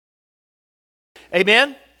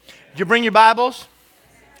Amen? Did you bring your Bibles?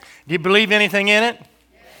 Do you believe anything in it?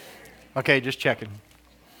 Okay, just checking.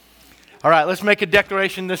 All right, let's make a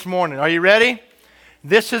declaration this morning. Are you ready?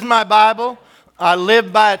 This is my Bible. I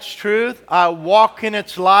live by its truth. I walk in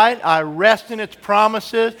its light. I rest in its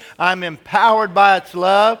promises. I'm empowered by its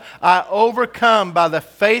love. I overcome by the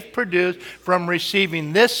faith produced from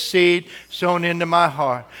receiving this seed sown into my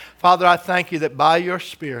heart. Father, I thank you that by your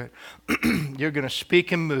Spirit, you're going to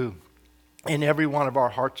speak and move in every one of our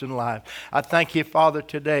hearts and lives. I thank you, Father,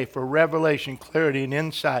 today for revelation, clarity, and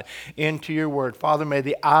insight into your word. Father, may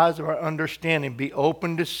the eyes of our understanding be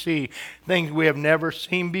open to see things we have never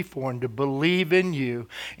seen before and to believe in you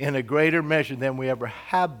in a greater measure than we ever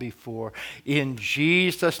have before. In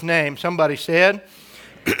Jesus' name. Somebody said,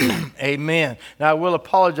 amen. Now, I will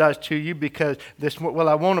apologize to you because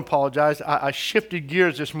I won't apologize. I shifted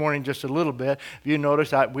gears this morning just a little bit. If you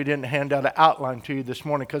notice, we didn't hand out an outline to you this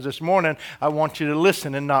morning because this morning I want you to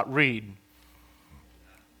listen and not read.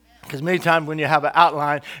 Because many times when you have an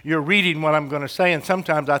outline, you're reading what I'm going to say, and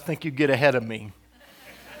sometimes I think you get ahead of me.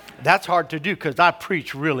 That's hard to do because I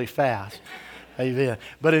preach really fast. Amen.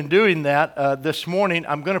 But in doing that, this morning,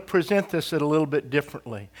 I'm going to present this a little bit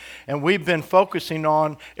differently. And we've been focusing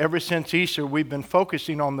on, ever since Easter, we've been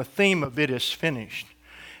focusing on the theme of it is finished.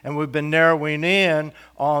 And we've been narrowing in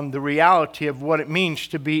on the reality of what it means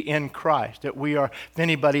to be in Christ. That we are, if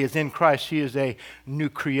anybody is in Christ, he is a new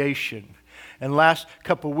creation. And last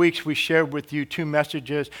couple of weeks, we shared with you 2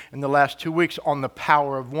 messages in the last 2 weeks on the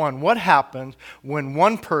power of one. What happens when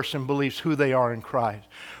one person believes who they are in Christ?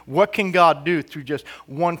 What can God do through just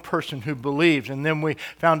one person who believes? And then we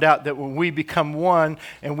found out that when we become one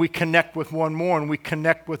and we connect with one more and we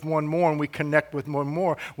connect with one more and we connect with one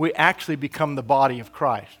more, we actually become the body of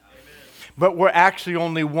Christ. But we're actually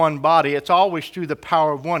only one body. It's always through the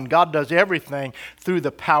power of one. God does everything through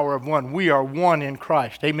the power of one. We are one in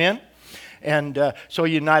Christ. Amen? And so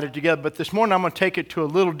united together. But this morning I'm going to take it to a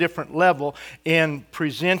little different level in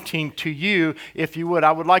presenting to you, if you would.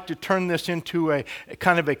 I would like to turn this into a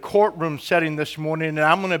kind of a courtroom setting this morning, and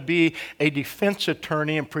I'm going to be a defense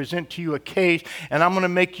attorney and present to you a case, and I'm going to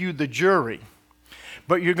make you the jury.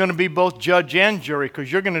 But you're going to be both judge and jury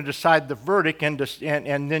because you're going to decide the verdict and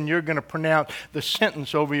then you're going to pronounce the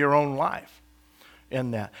sentence over your own life in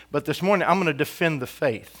that. But this morning I'm going to defend the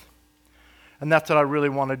faith. And that's what I really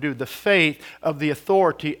want to do. The faith of the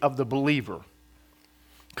authority of the believer.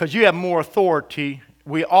 Because you have more authority.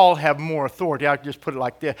 We all have more authority. I'll just put it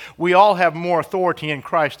like this. We all have more authority in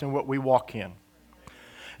Christ than what we walk in.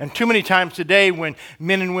 And too many times today when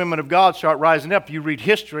men and women of God start rising up, you read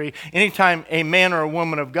history, anytime a man or a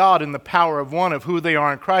woman of God in the power of one of who they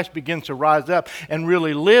are in Christ begins to rise up and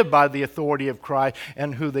really live by the authority of Christ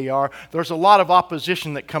and who they are, there's a lot of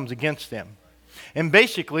opposition that comes against them. And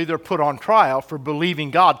basically, they're put on trial for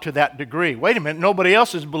believing God to that degree. Wait a minute, nobody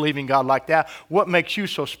else is believing God like that. What makes you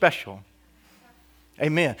so special?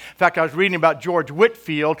 Amen. In fact, I was reading about George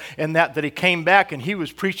Whitefield and that he came back and he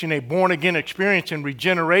was preaching a born-again experience in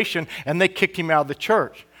regeneration, and they kicked him out of the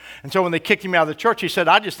church. And so when they kicked him out of the church, he said,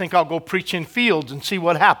 I just think I'll go preach in fields and see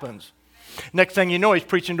what happens. Next thing you know, he's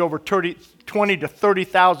preaching to over 20 to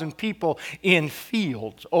 30,000 people in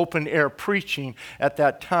fields, open air preaching at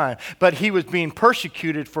that time. But he was being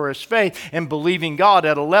persecuted for his faith and believing God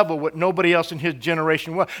at a level what nobody else in his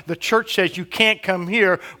generation was. The church says you can't come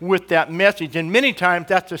here with that message. And many times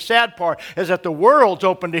that's the sad part, is that the world's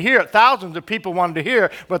open to hear it. Thousands of people wanted to hear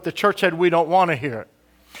it, but the church said we don't want to hear it.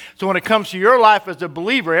 So when it comes to your life as a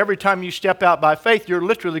believer, every time you step out by faith, you're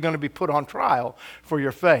literally going to be put on trial for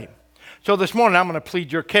your faith. So this morning I'm going to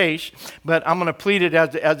plead your case, but I'm going to plead it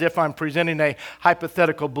as if I'm presenting a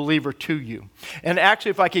hypothetical believer to you. And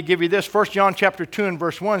actually, if I could give you this, 1 John chapter 2 and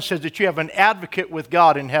verse 1 says that you have an advocate with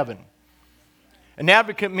God in heaven. An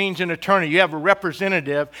advocate means an attorney. You have a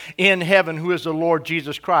representative in heaven who is the Lord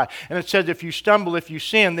Jesus Christ. And it says if you stumble, if you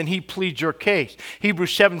sin, then he pleads your case.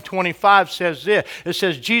 Hebrews 7:25 says this. It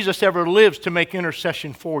says Jesus ever lives to make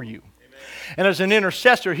intercession for you. And as an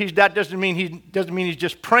intercessor, that doesn't mean he's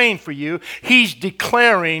just praying for you. He's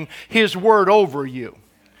declaring his word over you.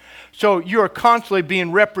 So you are constantly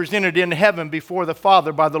being represented in heaven before the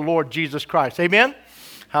Father by the Lord Jesus Christ. Amen?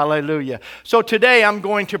 Hallelujah. So today I'm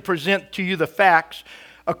going to present to you the facts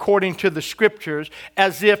according to the scriptures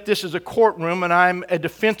as if this is a courtroom and I'm a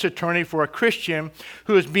defense attorney for a Christian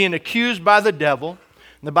who is being accused by the devil.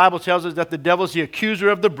 And the Bible tells us that the devil is the accuser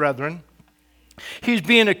of the brethren. He's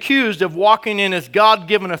being accused of walking in his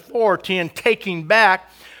God-given authority and taking back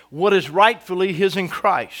what is rightfully his in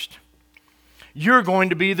Christ. You're going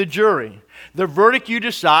to be the jury. The verdict you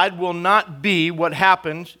decide will not be what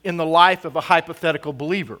happens in the life of a hypothetical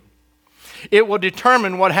believer. It will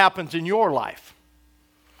determine what happens in your life.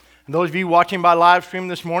 And those of you watching by live stream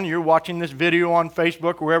this morning, you're watching this video on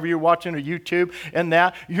Facebook, wherever you're watching, or YouTube, and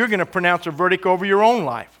that, you're going to pronounce a verdict over your own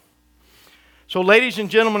life. So ladies and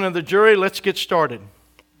gentlemen of the jury, let's get started.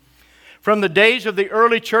 From the days of the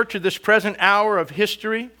early church to this present hour of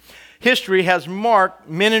history, history has marked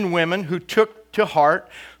men and women who took to heart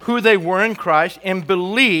who they were in Christ and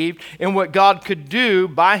believed in what God could do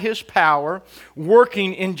by His power,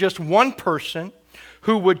 working in just one person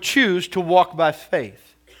who would choose to walk by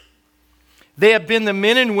faith. They have been the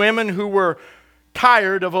men and women who were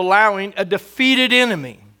tired of allowing a defeated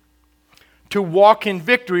enemy to walk in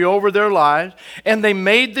victory over their lives, and they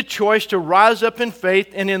made the choice to rise up in faith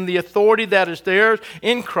and in the authority that is theirs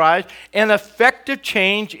in Christ and effective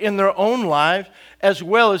change in their own lives as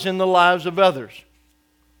well as in the lives of others.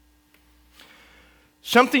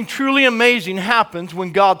 Something truly amazing happens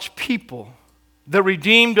when God's people, the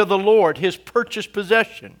redeemed of the Lord, His purchased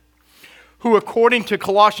possession, who according to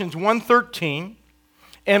Colossians 1:13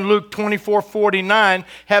 and Luke 24:49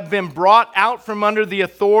 have been brought out from under the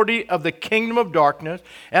authority of the kingdom of darkness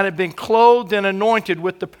and have been clothed and anointed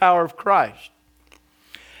with the power of Christ.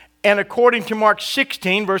 And according to Mark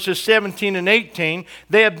 16, verses 17 and 18,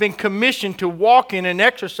 they have been commissioned to walk in and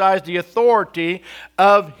exercise the authority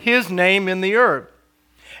of His name in the earth.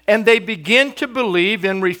 And they begin to believe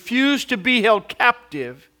and refuse to be held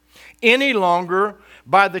captive any longer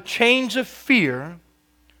by the chains of fear,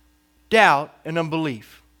 doubt, and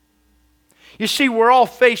unbelief. You see, we're all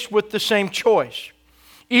faced with the same choice.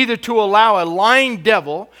 Either to allow a lying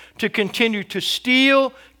devil to continue to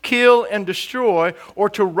steal, kill, and destroy, or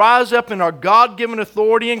to rise up in our God-given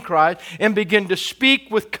authority in Christ and begin to speak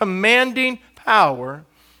with commanding power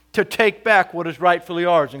to take back what is rightfully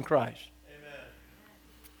ours in Christ. Amen.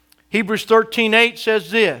 Hebrews 13:8 says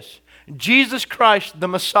this, Jesus Christ the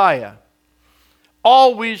Messiah,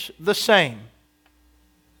 always the same.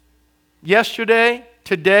 Yesterday,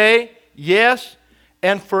 today, yes,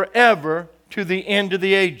 and forever to the end of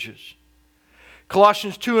the ages.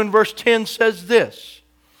 Colossians 2 and verse 10 says this,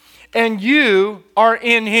 and you are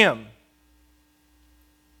in Him.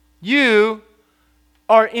 You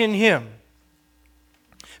are in Him.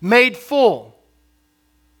 Made full.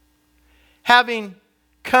 Having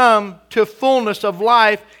come to fullness of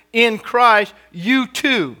life in Christ, you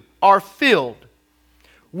too are filled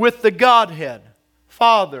with the Godhead,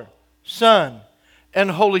 Father, Son,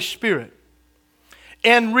 and Holy Spirit,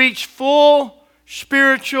 and reach full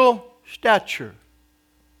spiritual stature,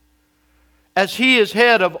 as He is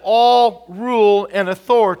head of all rule and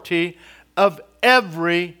authority of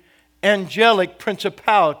every angelic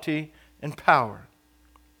principality and power.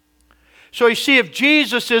 So you see, if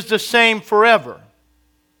Jesus is the same forever,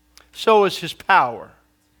 so is His power.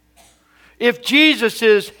 If Jesus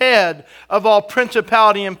is head of all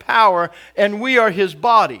principality and power, and we are His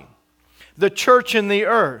body, the church in the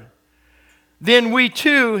earth, then we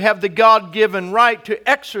too have the God-given right to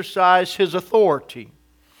exercise His authority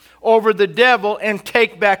over the devil and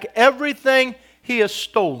take back everything he has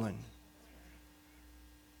stolen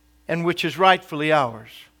and which is rightfully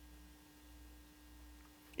ours.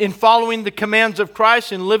 In following the commands of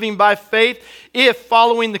Christ and living by faith, if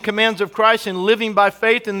following the commands of Christ and living by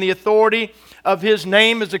faith in the authority of His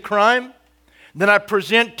name is a crime, then I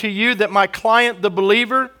present to you that my client, the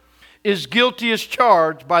believer, is guilty as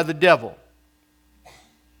charged by the devil.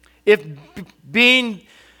 If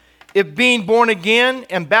being born again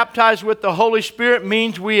and baptized with the Holy Spirit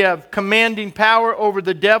means we have commanding power over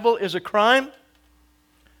the devil is a crime,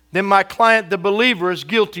 then my client, the believer, is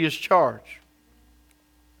guilty as charged.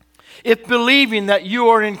 If believing that you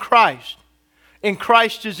are in Christ, and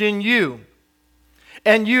Christ is in you,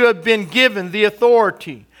 and you have been given the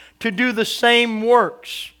authority to do the same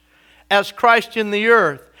works as Christ in the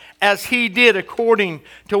earth, as He did according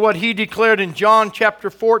to what He declared in John chapter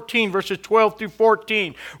 14, verses 12 through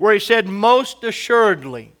 14, where He said, most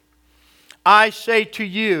assuredly, I say to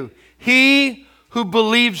you, he who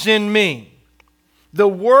believes in me, the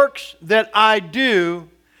works that I do,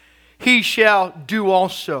 he shall do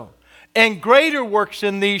also. And greater works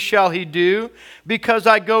than these shall he do, because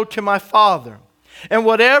I go to my Father. And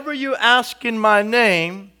whatever you ask in my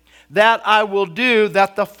name, that I will do,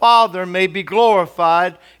 that the Father may be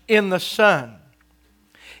glorified in the Son.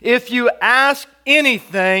 If you ask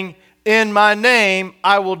anything in my name,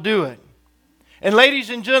 I will do it. And ladies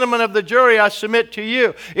and gentlemen of the jury, I submit to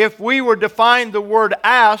you, if we were to define the word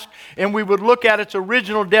ask and we would look at its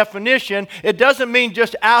original definition, it doesn't mean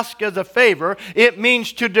just ask as a favor. It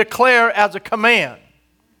means to declare as a command.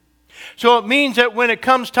 So it means that when it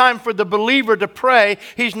comes time for the believer to pray,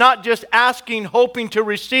 he's not just asking, hoping to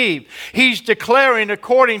receive. He's declaring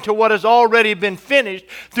according to what has already been finished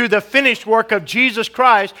through the finished work of Jesus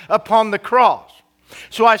Christ upon the cross.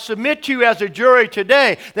 So I submit to you as a jury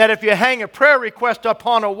today that if you hang a prayer request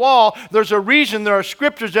upon a wall, there's a reason there are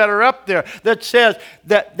scriptures that are up there that says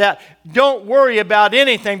that don't worry about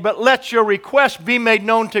anything, but let your request be made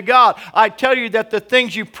known to God. I tell you that the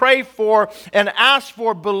things you pray for and ask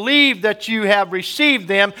for, believe that you have received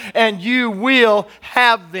them and you will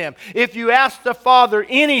have them. If you ask the Father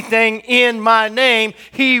anything in my name,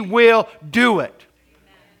 He will do it.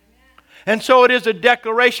 And so it is a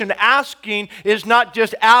declaration. Asking is not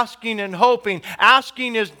just asking and hoping.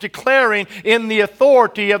 Asking is declaring in the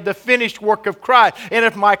authority of the finished work of Christ. And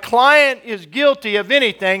if my client is guilty of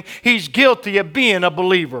anything, he's guilty of being a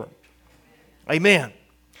believer. Amen.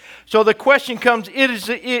 So the question comes,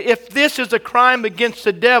 if this is a crime against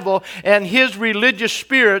the devil and his religious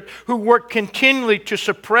spirit who work continually to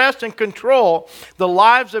suppress and control the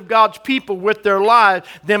lives of God's people with their lives,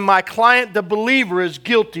 then my client, the believer, is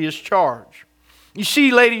guilty as charged. You see,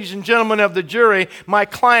 ladies and gentlemen of the jury, my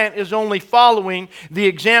client is only following the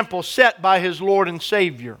example set by his Lord and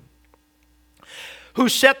Savior, who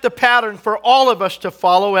set the pattern for all of us to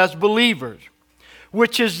follow as believers,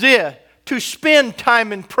 which is this: to spend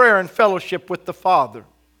time in prayer and fellowship with the Father.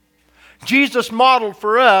 Jesus modeled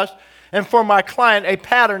for us and for my client a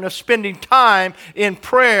pattern of spending time in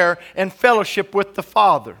prayer and fellowship with the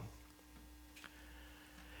Father.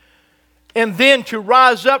 And then to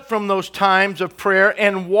rise up from those times of prayer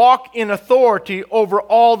and walk in authority over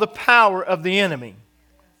all the power of the enemy.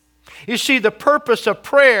 You see, the purpose of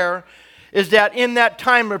prayer is that in that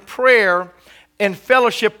time of prayer and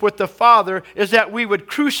fellowship with the Father is that we would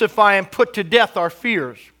crucify and put to death our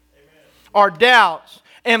fears, our doubts,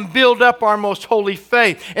 and build up our most holy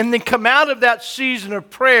faith. And then come out of that season of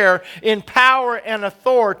prayer in power and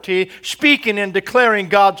authority, speaking and declaring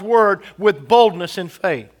God's word with boldness and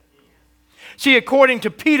faith. See, according to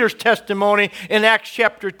Peter's testimony in Acts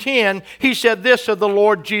chapter 10, he said this of the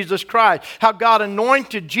Lord Jesus Christ, how God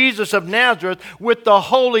anointed Jesus of Nazareth with the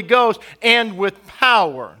Holy Ghost and with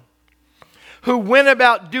power, who went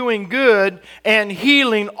about doing good and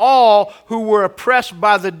healing all who were oppressed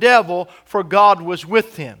by the devil, for God was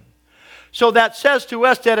with him. So that says to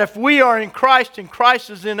us that if we are in Christ and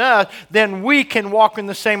Christ is in us, then we can walk in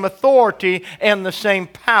the same authority and the same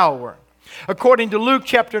power. According to Luke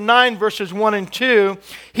chapter 9, verses 1 and 2,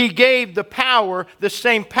 He gave the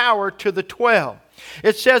same power to the 12.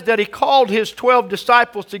 It says that He called His 12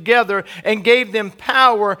 disciples together and gave them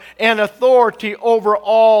power and authority over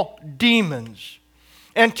all demons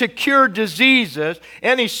and to cure diseases,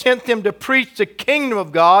 and He sent them to preach the kingdom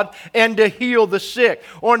of God and to heal the sick.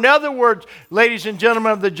 Or in other words, ladies and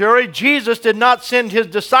gentlemen of the jury, Jesus did not send His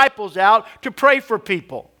disciples out to pray for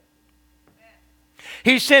people.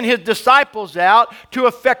 He sent His disciples out to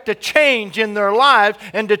effect a change in their lives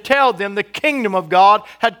and to tell them the kingdom of God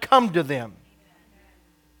had come to them.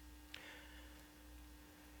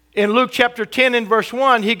 In Luke chapter 10 and verse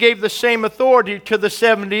 1, He gave the same authority to the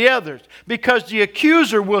 70 others. Because the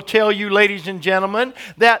accuser will tell you, ladies and gentlemen,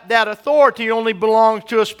 that that authority only belongs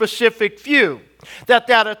to a specific few.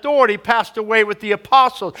 That authority passed away with the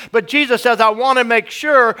apostles. But Jesus says, I want to make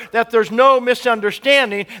sure that there's no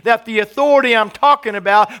misunderstanding that the authority I'm talking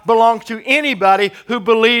about belongs to anybody who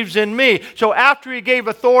believes in me. So after He gave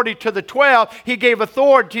authority to the 12, He gave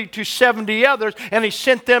authority to 70 others, and He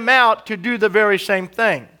sent them out to do the very same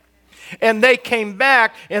thing. And they came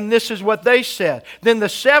back, and this is what they said. Then the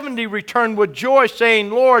 70 returned with joy, saying,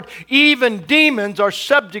 Lord, even demons are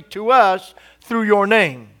subject to us through your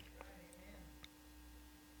name.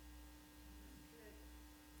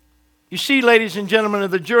 You see, ladies and gentlemen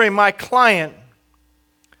of the jury, my client,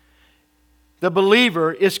 the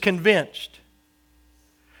believer, is convinced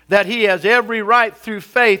that he has every right through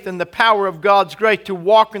faith and the power of God's grace to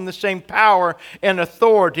walk in the same power and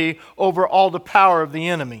authority over all the power of the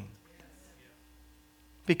enemy.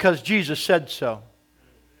 Because Jesus said so.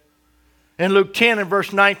 In Luke 10 and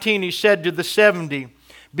verse 19, He said to the 70,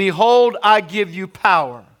 Behold, I give you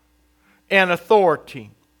power and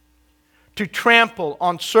authority to trample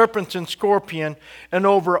on serpents and scorpions and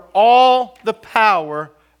over all the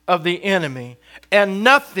power of the enemy, and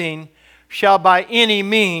nothing shall by any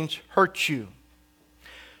means hurt you.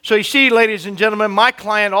 So you see, ladies and gentlemen, my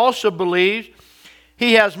client also believes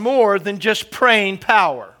he has more than just praying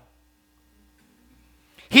power.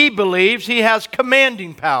 He believes he has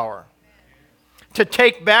commanding power to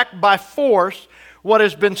take back by force what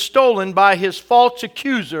has been stolen by his false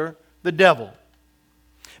accuser, the devil.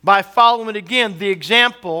 By following again the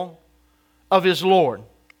example of his Lord.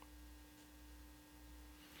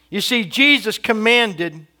 You see, Jesus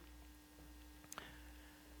commanded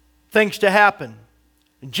things to happen.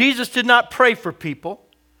 Jesus did not pray for people.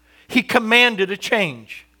 He commanded a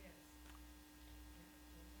change.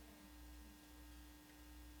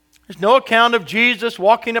 There's no account of Jesus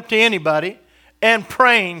walking up to anybody and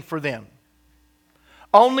praying for them.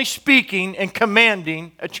 Only speaking and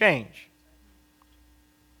commanding a change.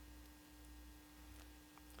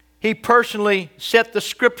 He personally set the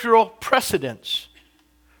scriptural precedence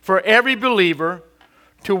for every believer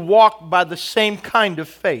to walk by the same kind of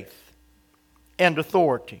faith and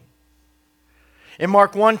authority. In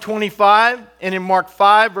Mark 1:25 and in Mark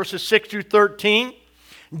 5, verses 6 through 13,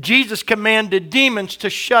 Jesus commanded demons to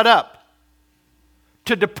shut up,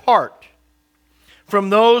 to depart from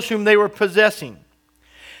those whom they were possessing.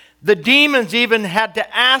 The demons even had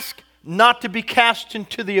to ask not to be cast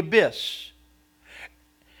into the abyss.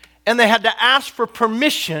 And they had to ask for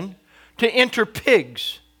permission to enter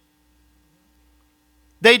pigs.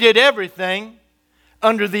 They did everything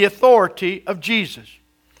under the authority of Jesus.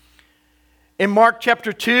 In Mark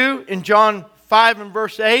chapter 2, in John 5 and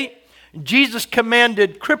verse 8, Jesus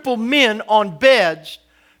commanded crippled men on beds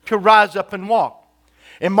to rise up and walk.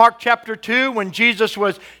 In Mark chapter 2, when Jesus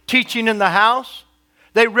was teaching in the house,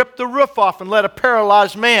 they ripped the roof off and let a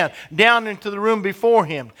paralyzed man down into the room before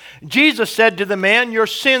him. Jesus said to the man, "Your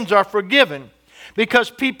sins are forgiven." Because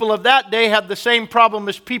people of that day had the same problem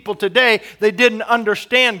as people today. They didn't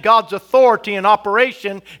understand God's authority and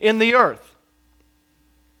operation in the earth.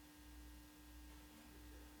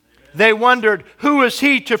 They wondered, who is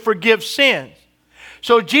he to forgive sins?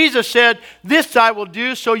 So Jesus said, "This I will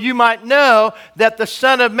do so you might know that the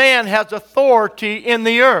Son of Man has authority in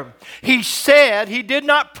the earth." He said, he did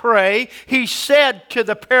not pray, he said to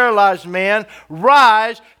the paralyzed man,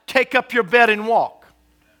 "Rise, take up your bed and walk."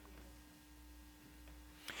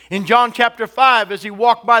 In John chapter 5, as he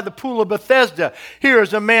walked by the pool of Bethesda, here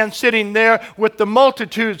is a man sitting there with the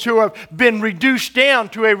multitudes who have been reduced down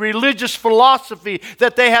to a religious philosophy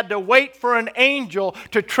that they had to wait for an angel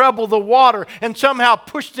to trouble the water and somehow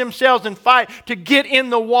push themselves and fight to get in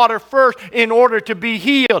the water first in order to be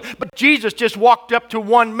healed. But Jesus just walked up to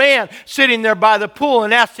one man sitting there by the pool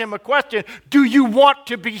and asked him a question, "Do you want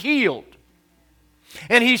to be healed?"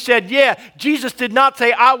 And he said, yeah. Jesus did not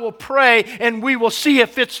say, "I will pray and we will see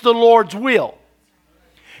if it's the Lord's will."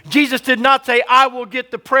 Jesus did not say, "I will get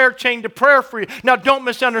the prayer chain to prayer for you." Now don't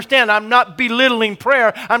misunderstand. I'm not belittling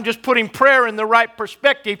prayer. I'm just putting prayer in the right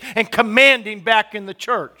perspective and commanding back in the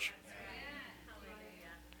church.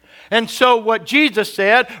 And so what Jesus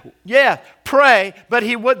said, yeah, pray, but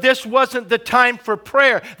this wasn't the time for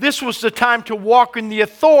prayer. This was the time to walk in the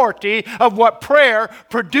authority of what prayer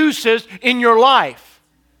produces in your life.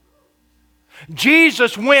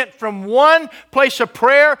 Jesus went from one place of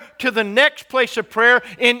prayer to the next place of prayer,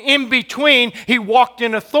 and in between, he walked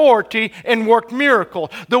in authority and worked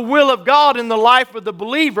miracles. The will of God in the life of the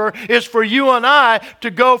believer is for you and I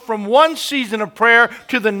to go from one season of prayer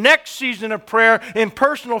to the next season of prayer in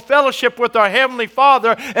personal fellowship with our Heavenly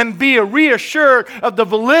Father and be reassured of the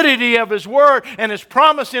validity of His Word and His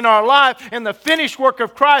promise in our life and the finished work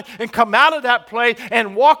of Christ, and come out of that place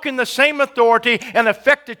and walk in the same authority and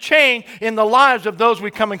affect a change in the lives of those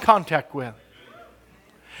we come in contact with.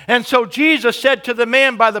 And so Jesus said to the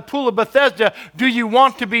man by the pool of Bethesda, "Do you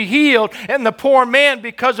want to be healed?" And the poor man,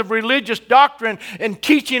 because of religious doctrine and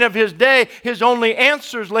teaching of his day, his only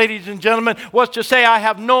answers, ladies and gentlemen, was to say, "I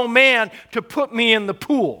have no man to put me in the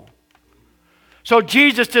pool." So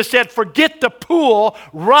Jesus just said, forget the pool,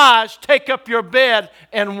 rise, take up your bed,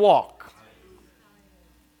 and walk.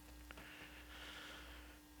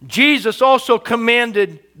 Jesus also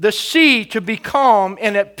commanded the sea to be calm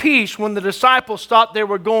and at peace when the disciples thought they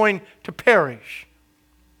were going to perish.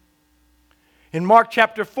 In Mark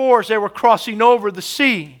chapter 4, as they were crossing over the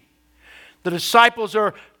sea, the disciples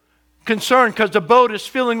are concerned because the boat is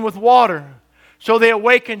filling with water. So they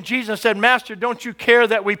awakened Jesus and said, "Master, don't you care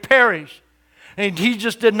that we perish?" And he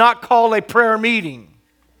just did not call a prayer meeting.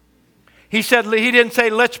 He didn't say,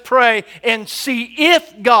 "Let's pray and see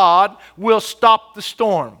if God will stop the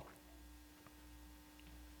storm."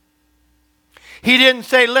 He didn't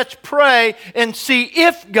say, "Let's pray and see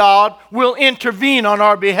if God will intervene on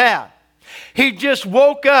our behalf." He just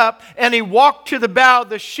woke up and he walked to the bow of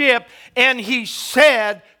the ship and he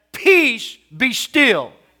said, "Peace, be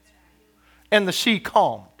still." And the sea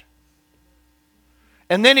calmed.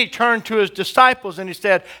 And then he turned to his disciples and he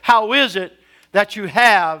said, "How is it that you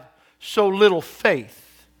have so little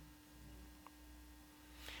faith?"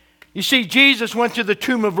 You see, Jesus went to the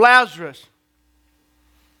tomb of Lazarus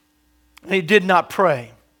and he did not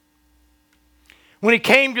pray. When he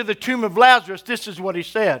came to the tomb of Lazarus, this is what he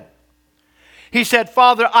said. He said,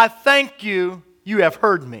 Father, I thank you, you have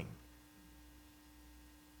heard me.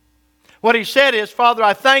 What he said is, Father,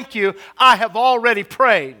 I thank you, I have already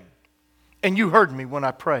prayed, and you heard me when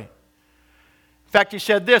I prayed. In fact, he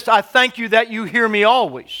said this, I thank you that you hear me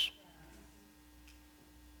always.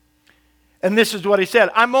 And this is what he said,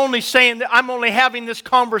 I'm only saying that I'm only having this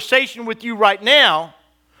conversation with you right now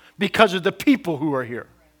because of the people who are here.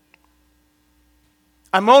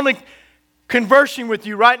 I'm only conversing with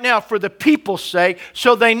you right now for the people's sake,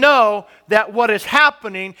 so they know that what is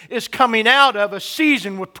happening is coming out of a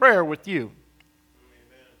season with prayer with you.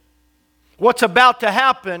 Amen. What's about to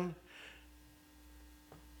happen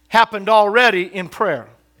happened already in prayer. Amen.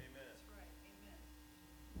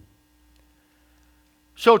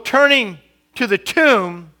 So turning to the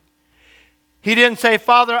tomb, he didn't say,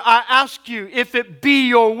 Father, I ask you if it be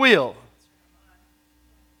your will,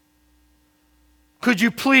 could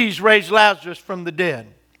you please raise Lazarus from the dead?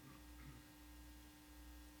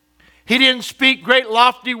 He didn't speak great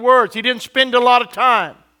lofty words. He didn't spend a lot of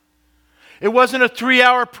time. It wasn't a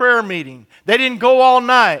 3-hour prayer meeting. They didn't go all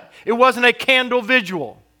night. It wasn't a candle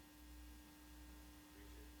vigil.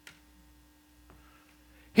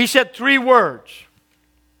 He said 3 words.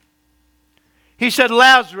 He said,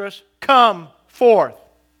 Lazarus, come forth.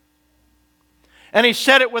 And he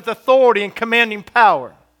said it with authority and commanding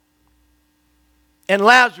power. And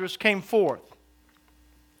Lazarus came forth.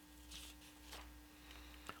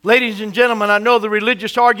 Ladies and gentlemen, I know the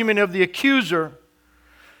religious argument of the accuser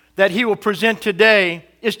that he will present today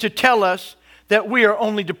is to tell us that we are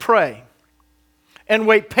only to pray and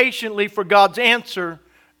wait patiently for God's answer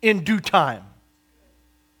in due time.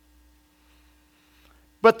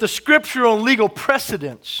 But the scriptural and legal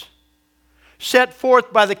precedents set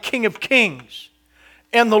forth by the King of Kings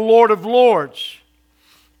and the Lord of Lords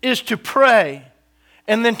is to pray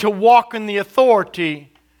and then to walk in the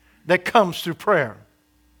authority that comes through prayer.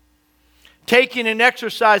 Taking and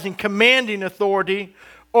exercising commanding authority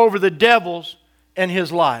over the devils and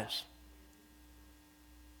his lies.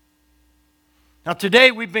 Now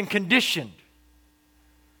today we've been conditioned.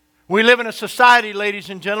 We live in a society, ladies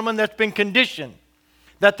and gentlemen, that's been conditioned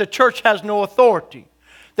that the church has no authority,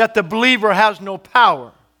 that the believer has no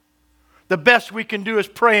power. The best we can do is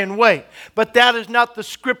pray and wait. But that is not the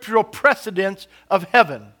scriptural precedence of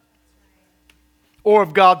heaven or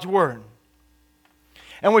of God's Word.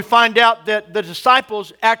 And we find out that the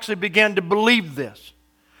disciples actually began to believe this.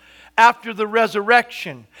 After the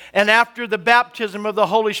resurrection and after the baptism of the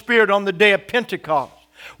Holy Spirit on the day of Pentecost,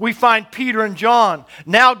 we find Peter and John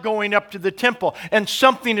now going up to the temple, and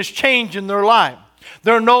something has changed in their life.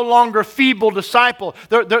 They're no longer feeble disciples.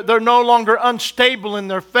 They're no longer unstable in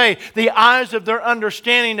their faith. The eyes of their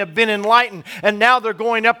understanding have been enlightened. And now they're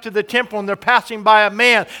going up to the temple and they're passing by a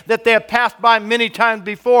man that they have passed by many times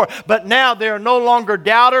before. But now they are no longer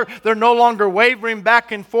doubter. They're no longer wavering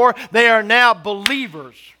back and forth. They are now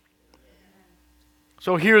believers.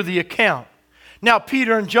 So hear the account. Now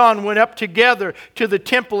Peter and John went up together to the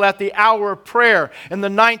temple at the hour of prayer, in the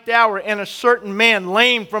 9th hour, and a certain man,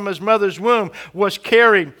 lame from his mother's womb, was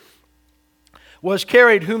carried,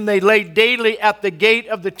 whom they laid daily at the gate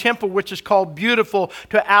of the temple, which is called Beautiful,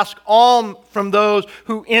 to ask alms from those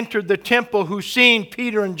who entered the temple, who, seeing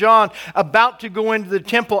Peter and John about to go into the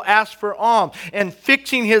temple, asked for alms. And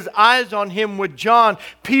fixing his eyes on him with John,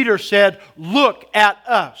 Peter said, "Look at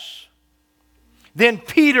us." Then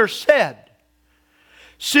Peter said,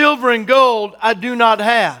 "Silver and gold I do not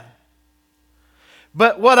have,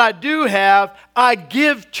 but what I do have I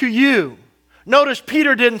give to you." Notice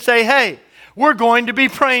Peter didn't say, "Hey, we're going to be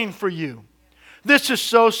praying for you. This is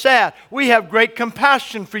so sad. We have great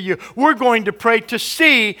compassion for you. We're going to pray to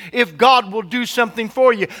see if God will do something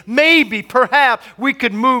for you. Maybe, perhaps, we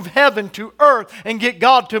could move heaven to earth and get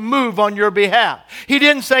God to move on your behalf." He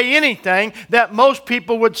didn't say anything that most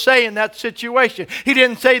people would say in that situation. He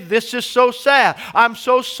didn't say, "This is so sad. I'm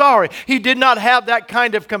so sorry." He did not have that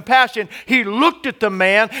kind of compassion. He looked at the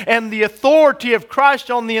man and the authority of Christ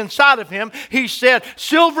on the inside of him. He said,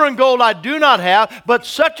 "Silver and gold I do not have, but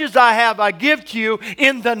such as I have I give to you.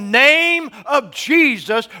 In the name of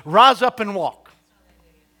Jesus, rise up and walk."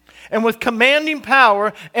 And with commanding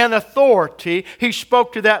power and authority, he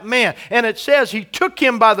spoke to that man. And it says he took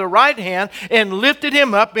him by the right hand and lifted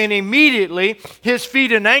him up, and immediately his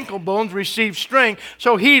feet and ankle bones received strength.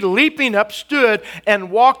 So he, leaping up, stood and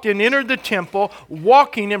walked and entered the temple,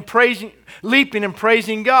 walking and praising, leaping and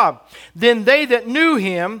praising God. Then they that knew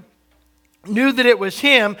him knew that it was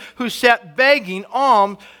him who sat begging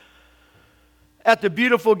alms at the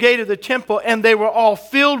beautiful gate of the temple, and they were all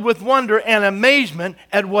filled with wonder and amazement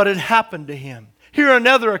at what had happened to him. Hear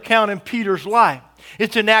another account in Peter's life.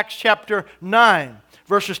 It's in Acts chapter 9,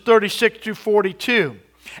 verses 36 to 42.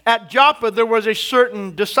 At Joppa, there was a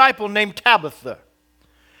certain disciple named Tabitha,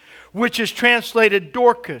 which is translated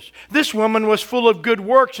Dorcas. This woman was full of good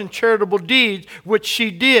works and charitable deeds, which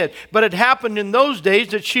she did. But it happened in those days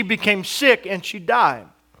that she became sick and she died.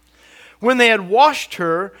 When they had washed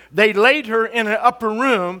her, they laid her in an upper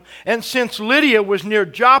room. And since Lydia was near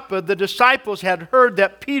Joppa, the disciples had heard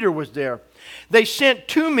that Peter was there. They sent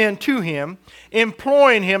 2 men to him,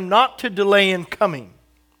 imploring him not to delay in coming.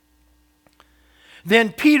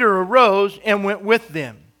 Then Peter arose and went with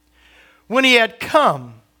them. When he had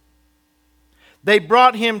come, they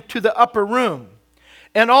brought him to the upper room.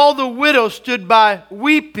 And all the widows stood by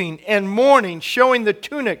weeping and mourning, showing the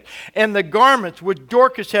tunic and the garments which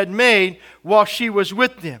Dorcas had made while she was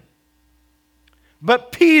with them.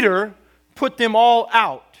 But Peter put them all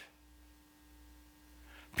out.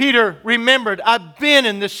 Peter remembered, I've been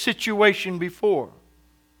in this situation before.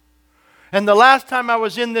 And the last time I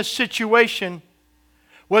was in this situation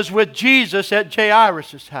was with Jesus at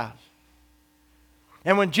Jairus' house.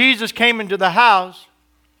 And when Jesus came into the house,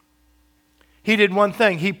 he did one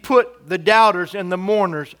thing. He put the doubters and the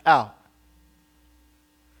mourners out.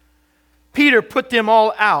 Peter put them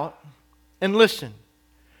all out and listened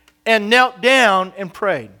and knelt down and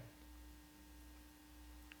prayed.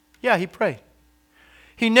 Yeah, he prayed.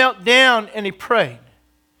 He knelt down and he prayed.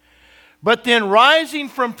 But then rising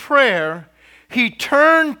from prayer, he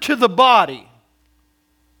turned to the body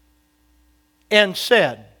and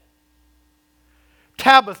said,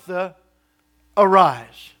 Tabitha,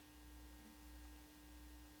 arise.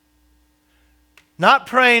 Not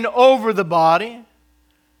praying over the body,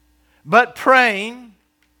 but praying.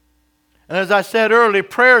 And as I said earlier,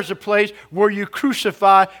 prayer is a place where you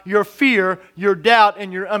crucify your fear, your doubt,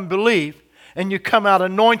 and your unbelief, and you come out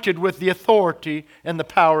anointed with the authority and the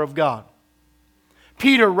power of God.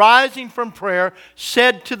 Peter, rising from prayer,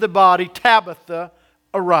 said to the body, Tabitha,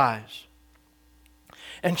 arise.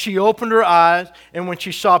 And she opened her eyes, and when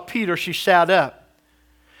she saw Peter, she sat up.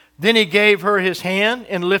 Then he gave her his hand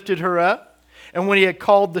and lifted her up. And when he had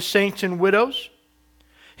called the saints and widows,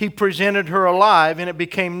 he presented her alive, and it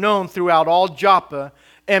became known throughout all Joppa,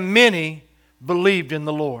 and many believed in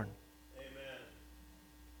the Lord. Amen.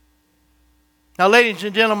 Now, ladies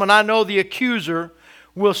and gentlemen, I know the accuser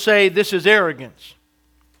will say this is arrogance,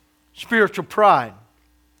 spiritual pride,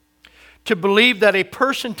 to believe that a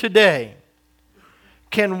person today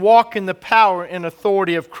can walk in the power and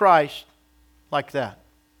authority of Christ like that.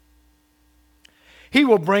 He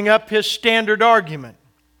will bring up his standard argument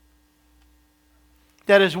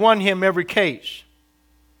that has won him every case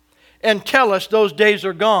and tell us those days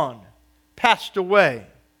are gone, passed away,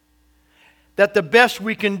 that the best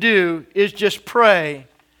we can do is just pray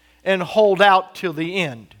and hold out till the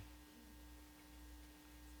end.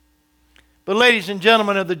 But ladies and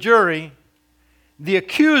gentlemen of the jury, the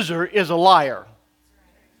accuser is a liar.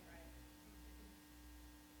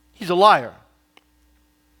 He's a liar.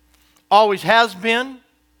 Always has been,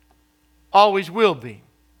 always will be.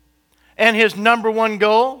 And his number one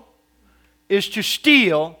goal is to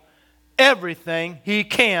steal everything he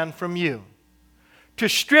can from you. To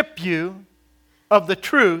strip you of the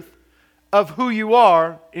truth of who you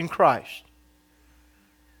are in Christ.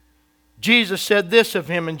 Jesus said this of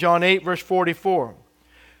him in John 8, verse 44.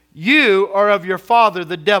 You are of your father,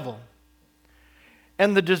 the devil,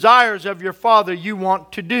 and the desires of your father you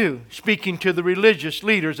want to do, speaking to the religious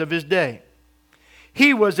leaders of his day.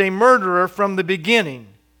 He was a murderer from the beginning.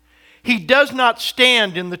 He does not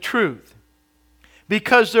stand in the truth,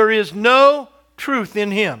 because there is no truth in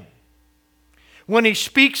him. When he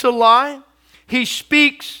speaks a lie, he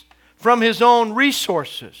speaks from his own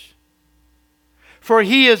resources, for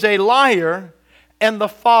he is a liar and the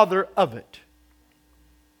father of it.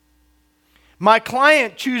 My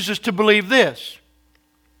client chooses to believe this.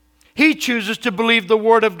 He chooses to believe the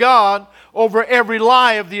Word of God over every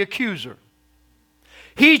lie of the accuser.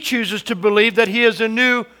 He chooses to believe that he is a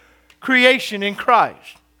new creation in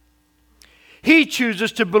Christ. He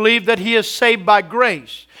chooses to believe that he is saved by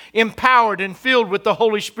grace, empowered and filled with the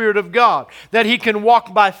Holy Spirit of God, that he can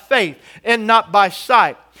walk by faith and not by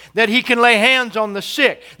sight, that he can lay hands on the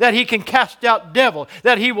sick, that he can cast out devils,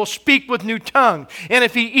 that he will speak with new tongues, and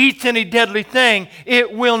if he eats any deadly thing,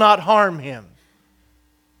 it will not harm him.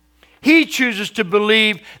 He chooses to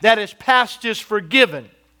believe that his past is forgiven,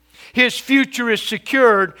 his future is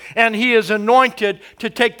secured, and he is anointed to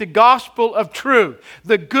take the gospel of truth,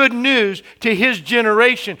 the good news to his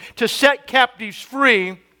generation, to set captives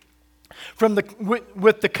free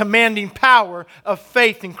with the commanding power of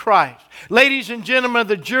faith in Christ. Ladies and gentlemen of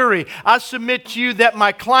the jury, I submit to you that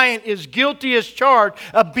my client is guilty as charged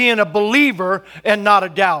of being a believer and not a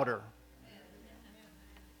doubter.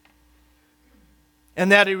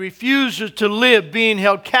 And that he refuses to live being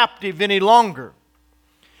held captive any longer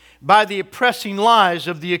by the oppressing lies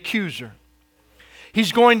of the accuser.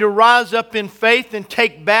 He's going to rise up in faith and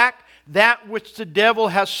take back that which the devil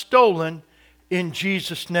has stolen in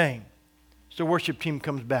Jesus' name. So worship team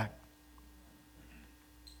comes back.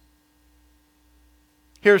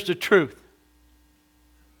 Here's the truth.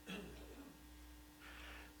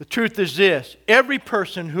 The truth is this: every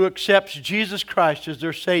person who accepts Jesus Christ as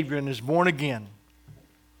their Savior and is born again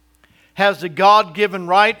has the God-given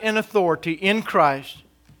right and authority in Christ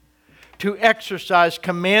to exercise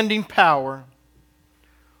commanding power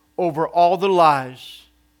over all the lies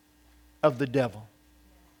of the devil.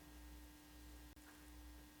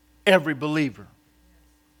 Every believer.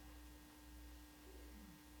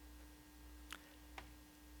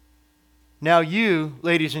 Now you,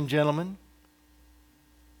 ladies and gentlemen,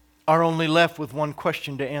 are only left with one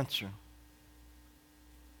question to answer.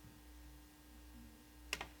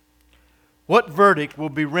 What verdict will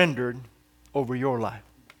be rendered over your life?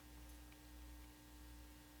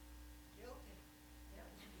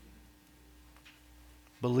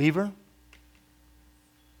 Believer?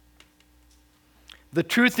 The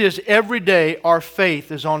truth is, every day our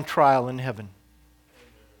faith is on trial in heaven.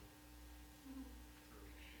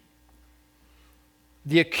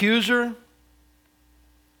 The accuser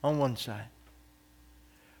on one side,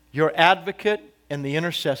 your advocate and the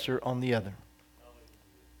intercessor on the other.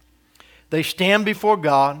 They stand before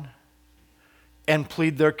God and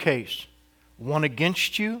plead their case. One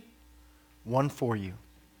against you, one for you.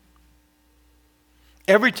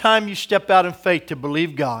 Every time you step out in faith to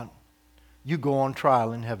believe God, you go on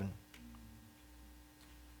trial in heaven.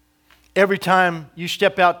 Every time you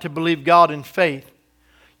step out to believe God in faith,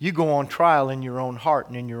 you go on trial in your own heart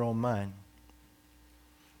and in your own mind.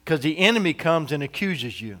 Because the enemy comes and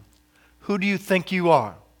accuses you. Who do you think you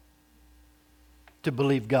are to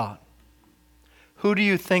believe God? Who do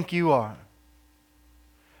you think you are?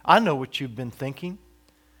 I know what you've been thinking.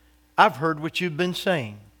 I've heard what you've been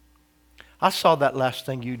saying. I saw that last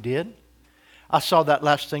thing you did. I saw that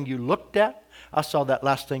last thing you looked at. I saw that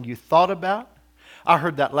last thing you thought about. I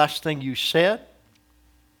heard that last thing you said.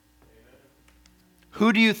 Amen.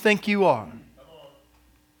 Who do you think you are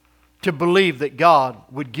to believe that God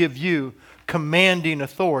would give you commanding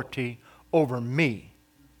authority over me?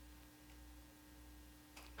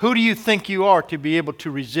 Who do you think you are to be able to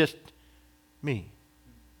resist me?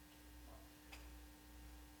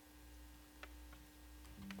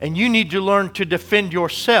 And you need to learn to defend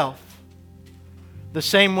yourself the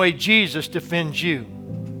same way Jesus defends you.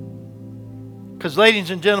 Because, ladies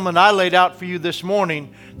and gentlemen, I laid out for you this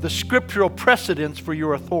morning the scriptural precedents for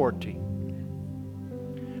your authority.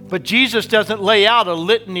 But Jesus doesn't lay out a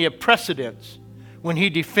litany of precedents when He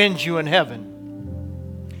defends you in heaven.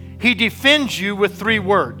 He defends you with 3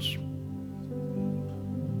 words.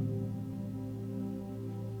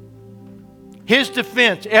 His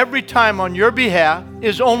defense every time on your behalf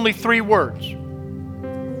is only 3 words.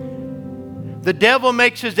 The devil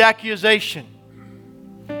makes his accusation,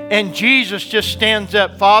 and Jesus just stands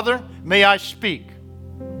up. Father, may I speak?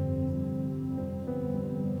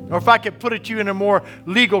 Or if I could put it to you in a more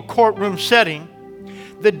legal courtroom setting,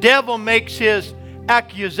 the devil makes his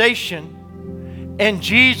accusation, and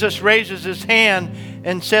Jesus raises his hand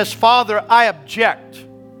and says, Father, I object.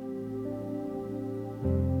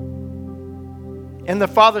 And the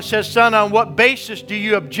Father says, Son, on what basis do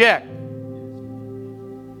you object?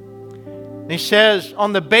 And He says,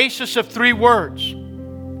 on the basis of 3 words.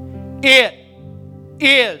 It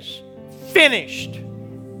is finished.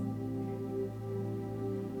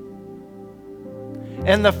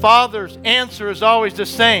 And the Father's answer is always the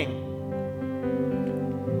same.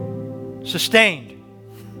 Sustained.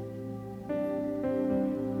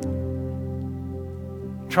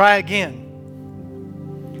 Try again.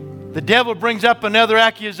 The devil brings up another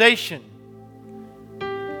accusation.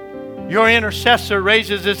 Your intercessor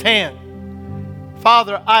raises his hand.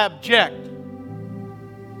 Father, I object.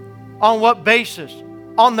 On what basis?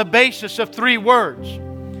 On the basis of 3 words.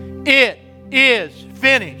 It is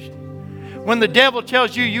finished. When the devil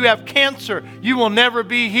tells you you have cancer, you will never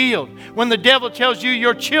be healed. When the devil tells you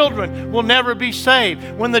your children will never be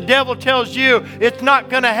saved. When the devil tells you it's not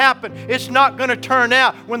going to happen, it's not going to turn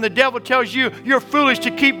out. When the devil tells you you're foolish to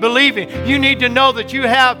keep believing, you need to know that you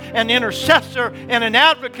have an intercessor and an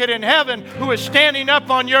advocate in heaven who is standing up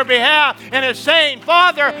on your behalf and is saying,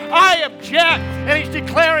 Father, I object. And he's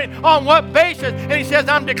declaring on what basis? And he says,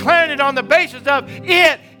 I'm declaring it on the basis of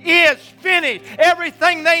it is finished.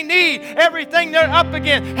 Everything they need, everything they're up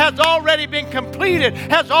against has already been completed,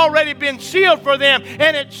 has already been sealed for them,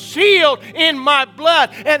 and it's sealed in my blood.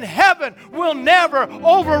 And heaven will never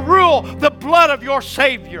overrule the blood of your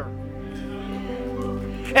Savior.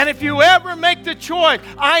 And if you ever make the choice,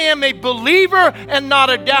 I am a believer and not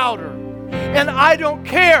a doubter. And I don't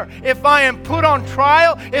care if I am put on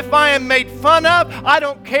trial, if I am made fun of. I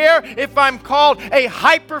don't care if I'm called a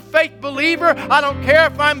hyper-faith believer. I don't care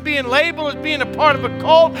if I'm being labeled as being a part of a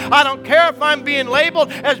cult. I don't care if I'm being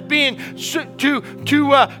labeled as being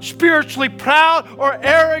too spiritually proud or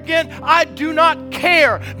arrogant. I do not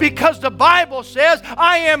care, because the Bible says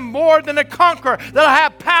I am more than a conqueror, that I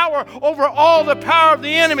have power over all the power of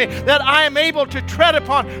the enemy, that I am able to tread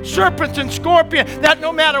upon serpents and scorpions, that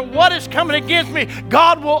no matter what is coming against me,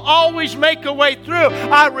 God will always make a way through.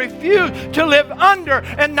 I refuse to live under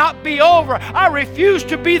and not be over. I refuse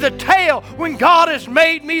to be the tail when God has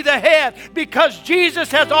made me the head, because Jesus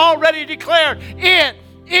has already declared it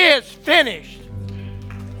is finished.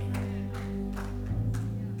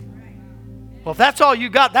 Well, if that's all you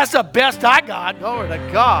got, that's the best I got. Glory to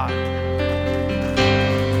God.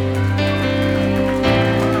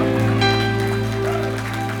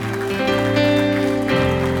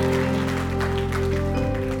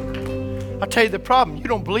 I'll tell you the problem. You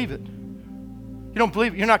don't believe it. You don't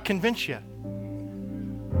believe it. You're not convinced yet.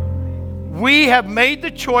 We have made the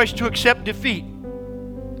choice to accept defeat.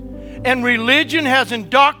 And religion has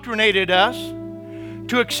indoctrinated us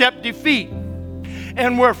to accept defeat.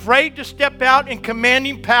 And we're afraid to step out in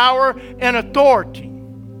commanding power and authority.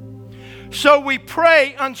 So we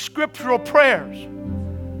pray unscriptural prayers.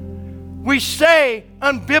 We say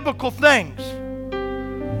unbiblical things.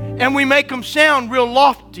 And we make them sound real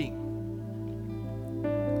lofty.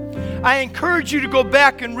 I encourage you to go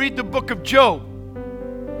back and read the book of Job.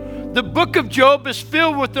 The book of Job is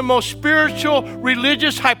filled with the most spiritual,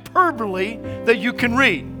 religious hyperbole that you can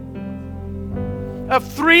read.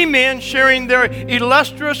 Of three men sharing their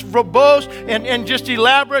illustrious, verbose, and just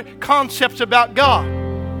elaborate concepts about God.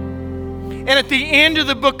 And at the end of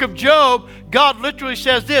the book of Job, God literally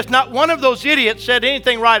says this: not one of those idiots said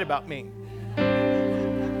anything right about me.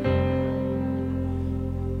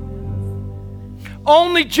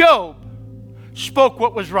 Only Job spoke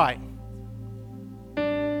what was right.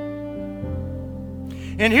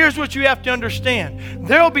 And here's what you have to understand.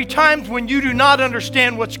 There will be times when you do not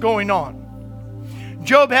understand what's going on.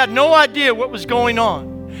 Job had no idea what was going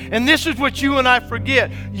on. And this is what you and I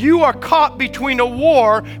forget. You are caught between a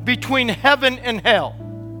war between heaven and hell.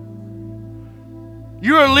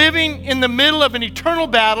 You are living in the middle of an eternal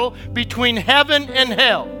battle between heaven and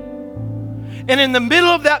hell. And in the middle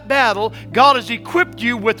of that battle, God has equipped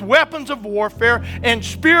you with weapons of warfare and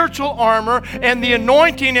spiritual armor and the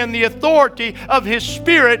anointing and the authority of His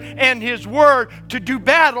Spirit and His Word to do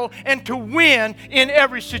battle and to win in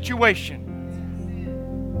every situation.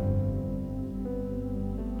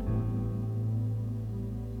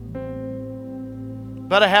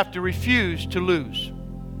 But I have to refuse to lose.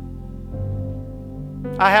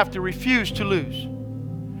 I have to refuse to lose.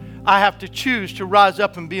 I have to choose to rise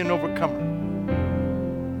up and be an overcomer.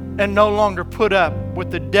 And no longer put up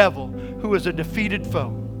with the devil, who is a defeated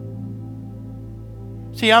foe.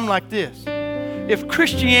 See, I'm like this. If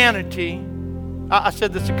Christianity, I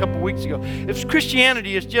said this a couple weeks ago, if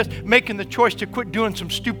Christianity is just making the choice to quit doing some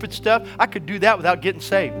stupid stuff, I could do that without getting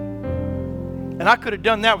saved. And I could have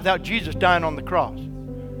done that without Jesus dying on the cross.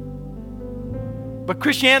 But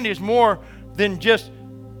Christianity is more than just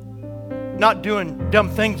not doing dumb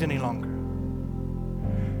things any longer.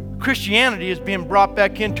 Christianity is being brought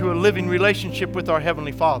back into a living relationship with our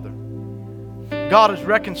Heavenly Father. God has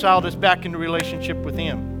reconciled us back into relationship with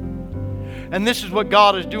Him. And this is what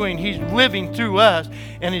God is doing. He's living through us,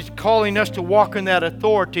 and He's calling us to walk in that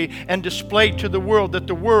authority and display to the world that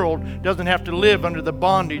the world doesn't have to live under the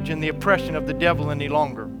bondage and the oppression of the devil any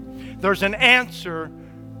longer. There's an answer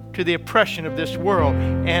to the oppression of this world,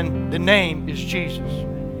 and the name is Jesus.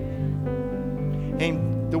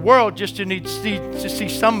 And the world just needs to see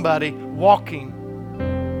somebody walking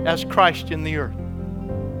as Christ in the earth.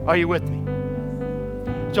 Are you with me?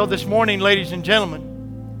 So this morning, ladies and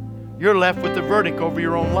gentlemen, you're left with the verdict over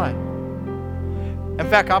your own life. In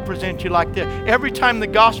fact, I'll present it to you like this. Every time the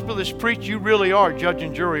gospel is preached, you really are judge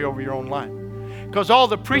and jury over your own life. Because all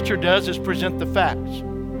the preacher does is present the facts.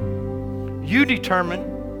 You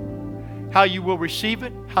determine how you will receive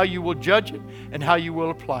it, how you will judge it, and how you will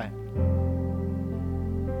apply it.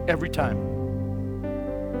 Every time.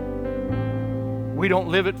 We don't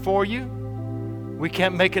live it for you. We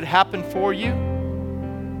can't make it happen for you.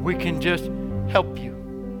 We can just help you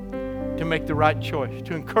to make the right choice,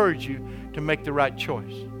 to encourage you to make the right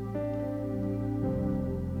choice.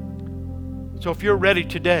 So if you're ready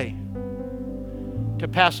today to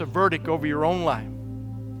pass a verdict over your own life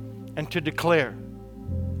and to declare,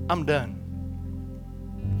 I'm done.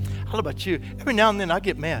 How about you? Every now and then I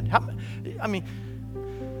get mad.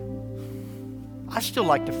 I still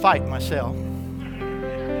like to fight myself.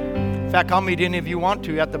 In fact, I'll meet any of you want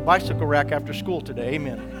to at the bicycle rack after school today.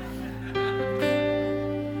 Amen.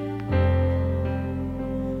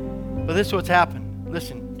 But this is what's happened.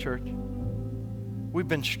 Listen, church. We've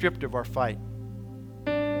been stripped of our fight.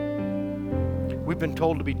 We've been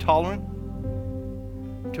told to be tolerant,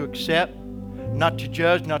 to accept, not to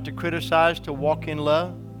judge, not to criticize, to walk in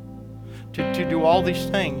love, to do all these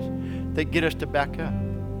things that get us to back up,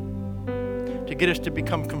 to get us to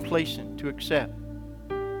become complacent, to accept.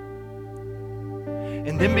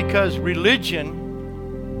 And then because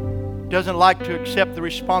religion doesn't like to accept the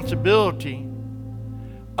responsibility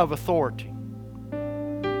of authority.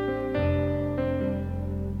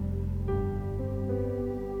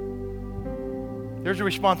 There's a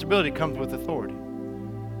responsibility that comes with authority.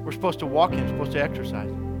 We're supposed to walk in it, supposed to exercise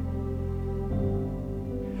it.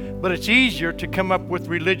 But it's easier to come up with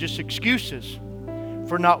religious excuses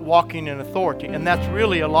for not walking in authority. And that's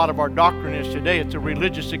really a lot of our doctrine is today. It's a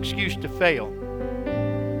religious excuse to fail.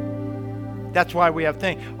 That's why we have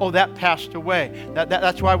things. Oh, that passed away.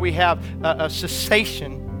 That's why we have a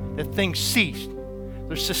cessation, that things ceased.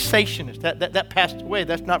 There's cessationists. That passed away.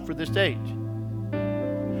 That's not for this age.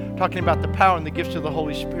 Talking about the power and the gifts of the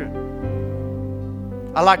Holy Spirit.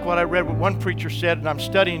 I like what I read, what one preacher said, and I'm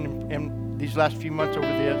studying in these last few months over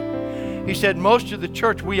this. He said, most of the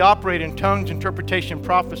church, we operate in tongues, interpretation,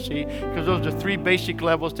 prophecy, because those are three basic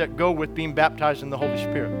levels that go with being baptized in the Holy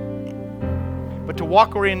Spirit. But to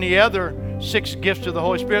walk in the other 6 gifts of the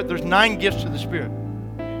Holy Spirit, there's 9 gifts of the Spirit.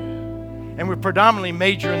 And we predominantly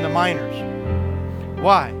major in the minors.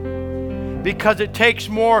 Why? Because it takes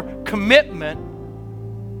more commitment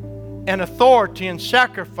and authority and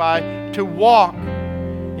sacrifice to walk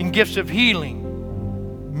in gifts of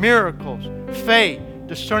healing, miracles, faith,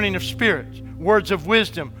 discerning of spirits, words of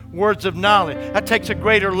wisdom, words of knowledge. That takes a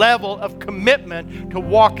greater level of commitment to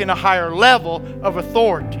walk in a higher level of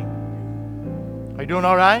authority. Are you doing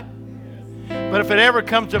all right? But if it ever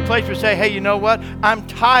comes to a place where we say, hey, you know what? I'm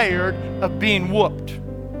tired of being whooped.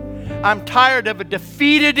 I'm tired of a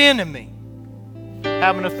defeated enemy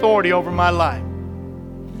having authority over my life.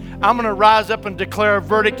 I'm going to rise up and declare a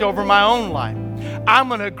verdict over my own life. I'm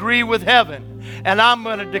going to agree with heaven. And I'm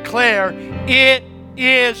going to declare it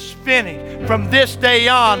is finished. From this day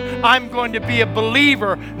on, I'm going to be a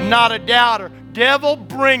believer, not a doubter. Devil,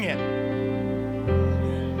 bring it.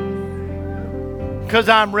 Because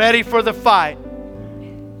I'm ready for the fight.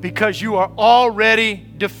 Because you are already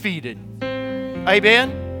defeated.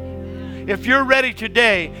 Amen? If you're ready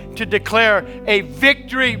today to declare a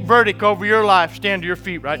victory verdict over your life, stand to your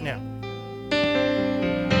feet right now.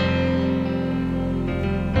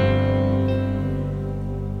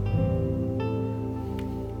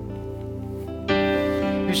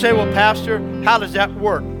 You say, well, Pastor, how does that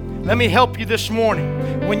work? Let me help you this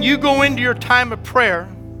morning. When you go into your time of prayer,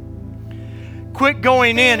 quit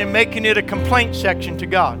going in and making it a complaint section to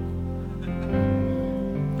God.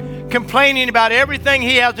 Complaining about everything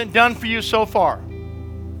He hasn't done for you so far.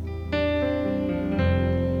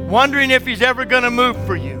 Wondering if He's ever going to move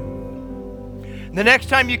for you. The next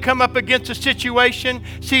time you come up against a situation,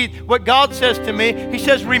 see what God says to me, He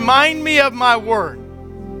says, remind me of my word.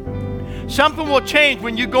 Something will change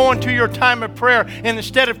when you go into your time of prayer, and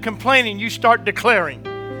instead of complaining, you start declaring.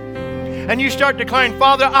 And you start declaring,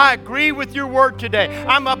 Father, I agree with your word today.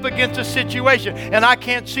 I'm up against a situation and I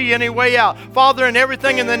can't see any way out. Father, in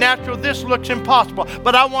everything in the natural, this looks impossible.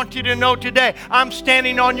 But I want you to know today, I'm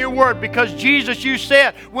standing on your word because Jesus, you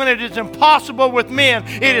said, when it is impossible with men,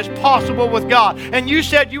 it is possible with God. And you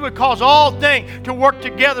said you would cause all things to work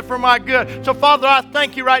together for my good. So Father, I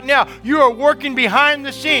thank you right now. You are working behind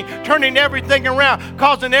the scene, turning everything around,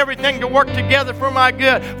 causing everything to work together for my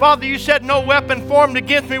good. Father, you said no weapon formed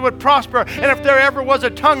against me would prosper. ever. And if there ever was a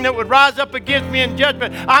tongue that would rise up against me in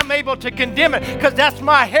judgment, I'm able to condemn it because that's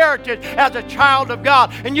my heritage as a child of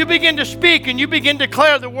God. And you begin to speak and you begin to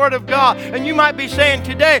declare the word of God. And you might be saying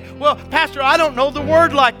today, well, Pastor, I don't know the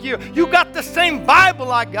word like you. You got the same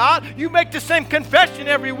Bible I got. You make the same confession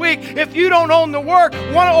every week. If you don't own the word,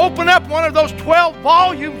 want to open up one of those 12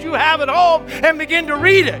 volumes you have at home and begin to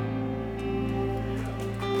read it.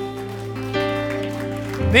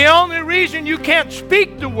 The only reason you can't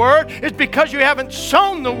speak the word is because you haven't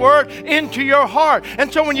sown the word into your heart.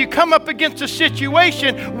 And so when you come up against a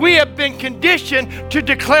situation, we have been conditioned to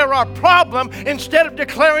declare our problem instead of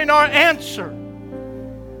declaring our answer.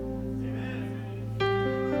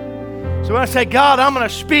 So when I say, God, I'm going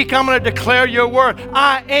to speak, I'm going to declare your word.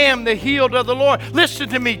 I am the healed of the Lord. Listen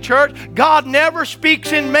to me, church. God never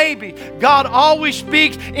speaks in maybe. God always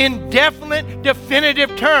speaks in definite,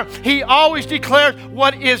 definitive terms. He always declares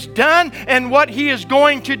what is done and what he is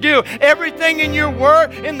going to do. Everything in your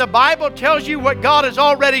word, in the Bible, tells you what God has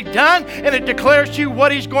already done, and it declares to you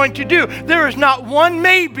what he's going to do. There is not one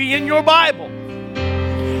maybe in your Bible.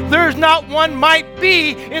 There's not one might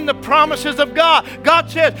be in the promises of God.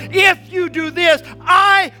 God says, if you do this,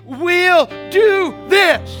 I will do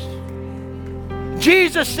this.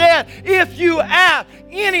 Jesus said, if you ask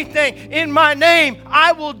anything in my name,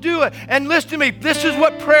 I will do it. And listen to me, this is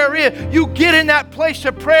what prayer is. You get in that place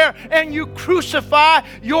of prayer and you crucify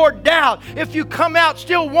your doubt. If you come out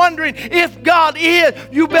still wondering if God is,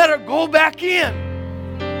 you better go back in.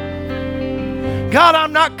 God,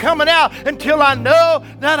 I'm not coming out until I know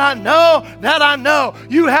that I know that I know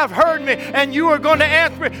you have heard me and you are going to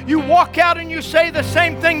answer me. You walk out and you say the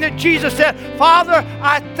same thing that Jesus said. Father,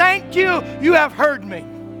 I thank you, you have heard me.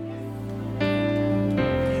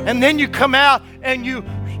 And then you come out and you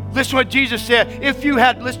listen to what Jesus said. If you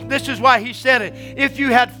had, listen, this is why he said it. If you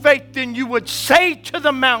had faith, then you would say to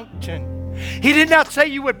the mountain. He did not say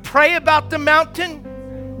you would pray about the mountain.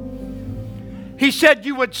 He said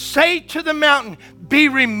you would say to the mountain, be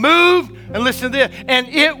removed, and listen to this, and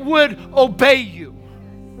it would obey you.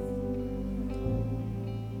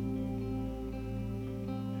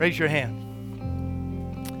 Raise your hand.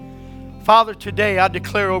 Father, today I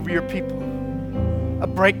declare over your people a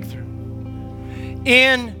breakthrough.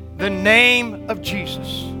 In the name of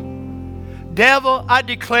Jesus. Devil, I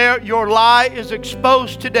declare your lie is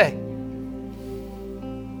exposed today.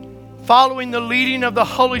 Following the leading of the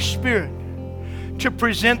Holy Spirit, to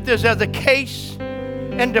present this as a case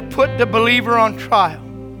and to put the believer on trial.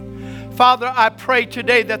 Father, I pray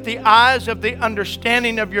today that the eyes of the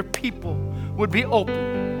understanding of your people would be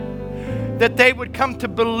open, that they would come to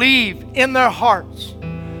believe in their hearts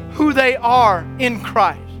who they are in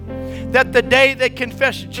Christ, that the day they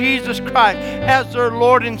confess Jesus Christ as their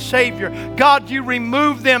Lord and Savior, God, you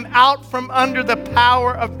remove them out from under the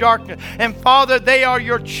power of darkness. And Father, they are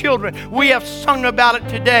your children. We have sung about it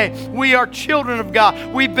today. We are children of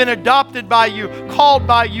God. We've been adopted by you, called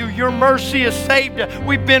by you. Your mercy has saved us.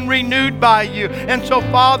 We've been renewed by you. And so,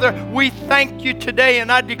 Father, we thank you today,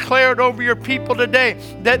 and I declare it over your people today,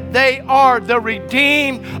 that they are the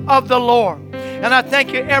redeemed of the Lord. And I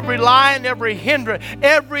thank you, every lie and every hindrance,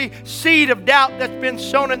 every seed of doubt that's been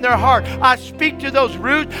sown in their heart. I speak to those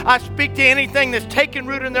roots. I speak to anything that's taken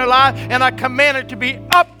root in their life, and I command it to be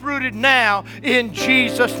uprooted now in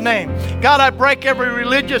Jesus' name. God, I break every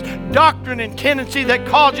religious doctrine and tendency that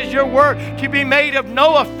causes your word to be made of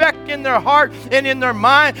no effect in their heart and in their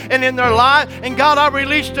mind and in their life. And God, I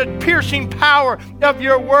release the piercing power of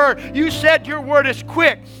your word. You said your word is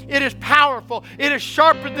quick. It is powerful. It is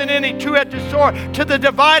sharper than any two-edged sword, to the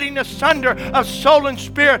dividing asunder of soul and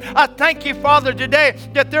spirit. I thank you, Father, today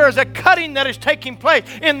that there is a cutting that is taking place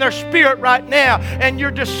in their spirit right now, and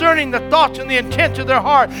you're discerning the thoughts and the intents of their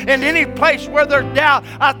heart. And any place where there's doubt,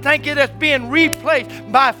 I thank you that's being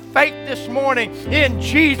replaced by faith this morning in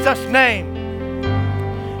Jesus' name.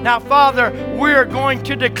 Now, Father, we're going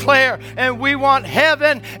to declare, and we want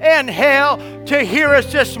heaven and hell to hear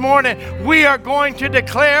us this morning. We are going to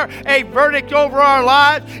declare a verdict over our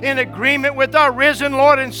lives in agreement with our risen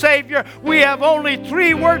Lord and Savior. We have only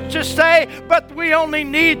 3 words to say, but we only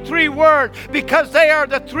need 3 words because they are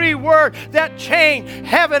the 3 words that change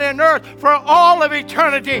heaven and earth for all of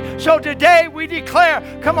eternity. So today we declare,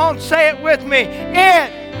 come on, say it with me,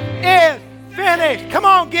 it is finished. Come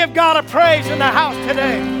on, give God a praise in the house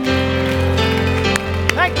today.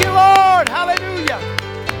 Thank you, Lord. Hallelujah.